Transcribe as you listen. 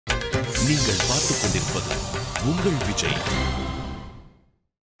நீங்கள் பார்த்துக் கொண்டிருப்பது உங்கள் விஜய்.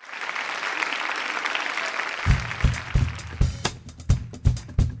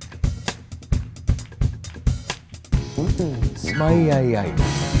 ஸ்மையாய்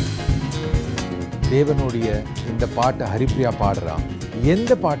தேவனுடைய இந்த பாட்டை ஹரிப்ரியா பாடுறான்.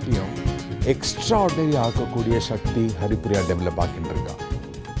 எந்த பாட்டையும் எக்ஸ்ட்ராஆர்டினரி ஆக்கக்கூடிய சக்தி ஹரிப்ரியா டெவலப் ஆக்கிட்டு இருக்கா.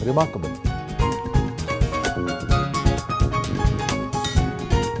 Remarkable.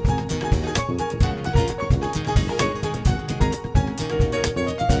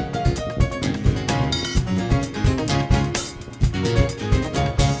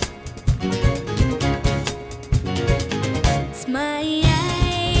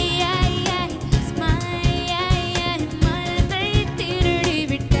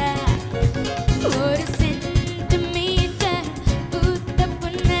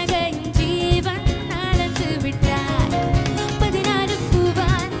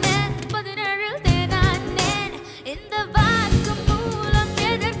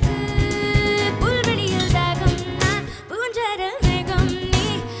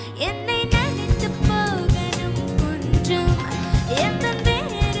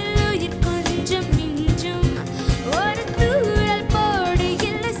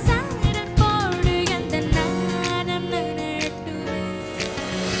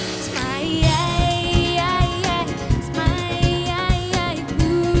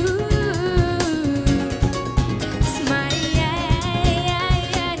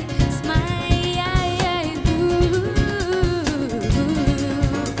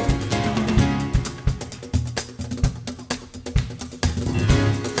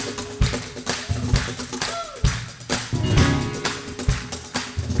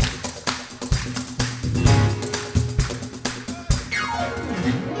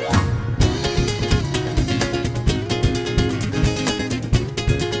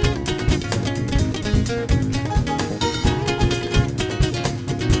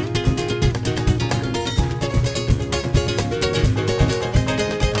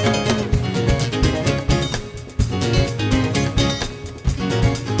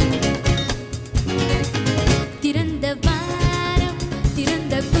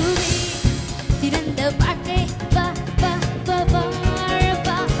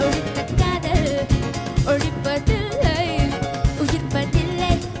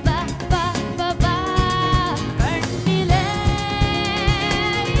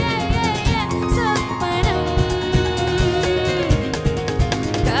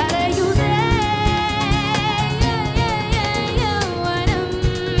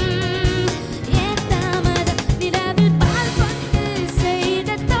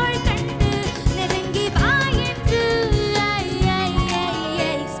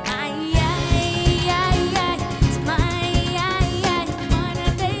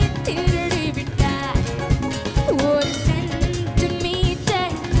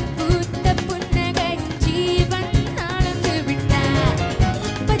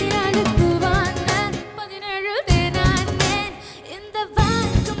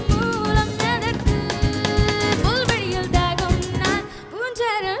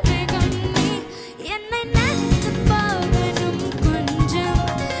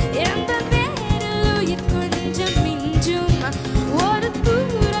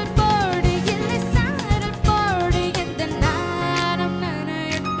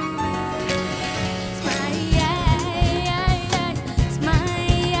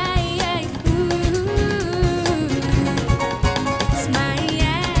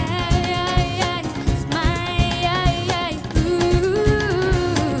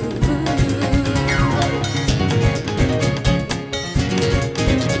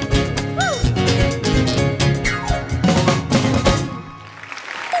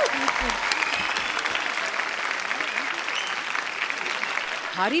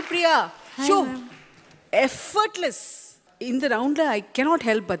 Haripriya, show effortless. In the round, I cannot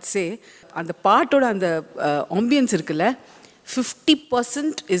help but say, and the part or the ambience irukla,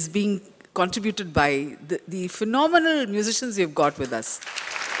 50% is being contributed by the phenomenal musicians you've got with us.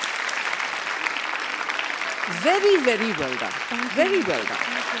 Very, very well done. Very well done.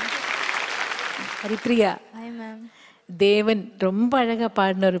 Haripriya. Hi, ma'am. தேவன் ரொம்ப அழகா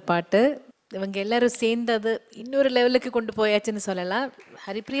பாடின ஒரு பாட்டு. இவங்க எல்லாரும் சேர்ந்தது இன்னொரு லெவலுக்கு கொண்டு போயாச்சுன்னு சொல்லலாம்.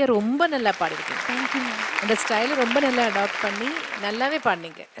 ஹரிப்ரியா ரொம்ப நல்லா பாடிருக்கீங்க. அந்த ஸ்டைலை ரொம்ப நல்லா அடாப்ட் பண்ணி நல்லாவே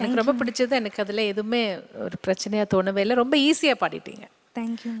பாடினீங்க. எனக்கு ரொம்ப பிடிச்சது. எனக்கு அதில் எதுவுமே ஒரு பிரச்சனையாக தோணவே இல்லை. ரொம்ப ஈஸியாக பாடிட்டீங்க.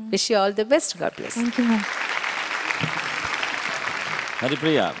 Thank you. Wish you all the best. God plus. Thank you ma'am.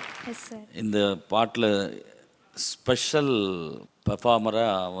 Haripriya, yes sir. இந்த பாட்டில் ஸ்பெஷல்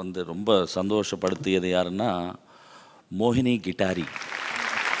பெர்ஃபார்மராக வந்து ரொம்ப சந்தோஷப்படுத்தியது யாருன்னா மோகினி கிட்டாரி.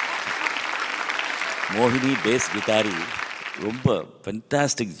 மோகினி பேஸ் கிட்டாரி ரொம்ப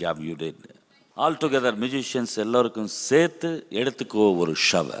fantastic job you did. All together musicians எல்லோருக்கும் சேர்த்து எடுத்துக்கோ ஒரு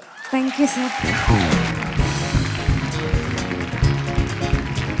shower. Thank you sir.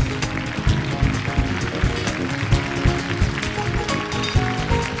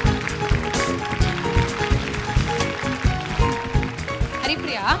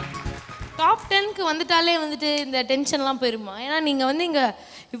 Haripriya, top 10க்கு வந்துட்டாலே வந்துட்டு இந்த டென்ஷன்லாம் போயிருமா? ஏன்னா நீங்கள் வந்து இங்கே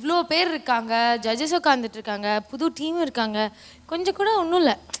இவ்வளோ பேர் இருக்காங்க, ஜட்ஜஸ் உட்காந்துட்டு இருக்காங்க, புது டீம் இருக்காங்க, கொஞ்சம் கூட ஒன்றும்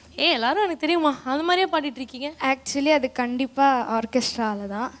இல்லை, எல்லாரும் எனக்கு தெரியுமா அந்த மாதிரியே பாடிட்டு இருக்கீங்க. ஆக்சுவலி அது கண்டிப்பாக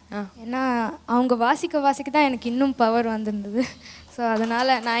ஆர்கெஸ்ட்ராவில் தான். ஏன்னா அவங்க வாசிக்க தான் எனக்கு இன்னும் பவர் வந்திருந்தது. ஸோ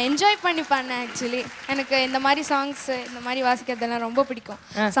அதனால் நான் என்ஜாய் பண்ணி பண்ணேன். ஆக்சுவலி எனக்கு இந்த மாதிரி சாங்ஸு இந்த மாதிரி வாசிக்கிறதெல்லாம் ரொம்ப பிடிக்கும்.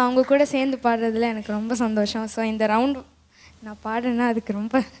 ஸோ அவங்க கூட சேர்ந்து பாடுறதுல எனக்கு ரொம்ப சந்தோஷம். ஸோ இந்த ரவுண்ட் நான் பாடுறேன்னா அதுக்கு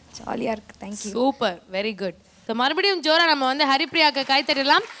ரொம்ப ஜாலியாக இருக்குது. Thank you. Super, very good. So மறுபடியும் ஜோரா நம்ம வந்து ஹரிப்ரியாவுக்கு கை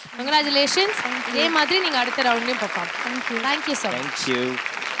தட்டலாம். கங்க்ராச்சுலேஷன்ஸ். இதே மாதிரி நீங்கள் அடுத்த ரவுண்ட்லேயும் பார்ப்போம். Thank you. Thank you so much. Thank you.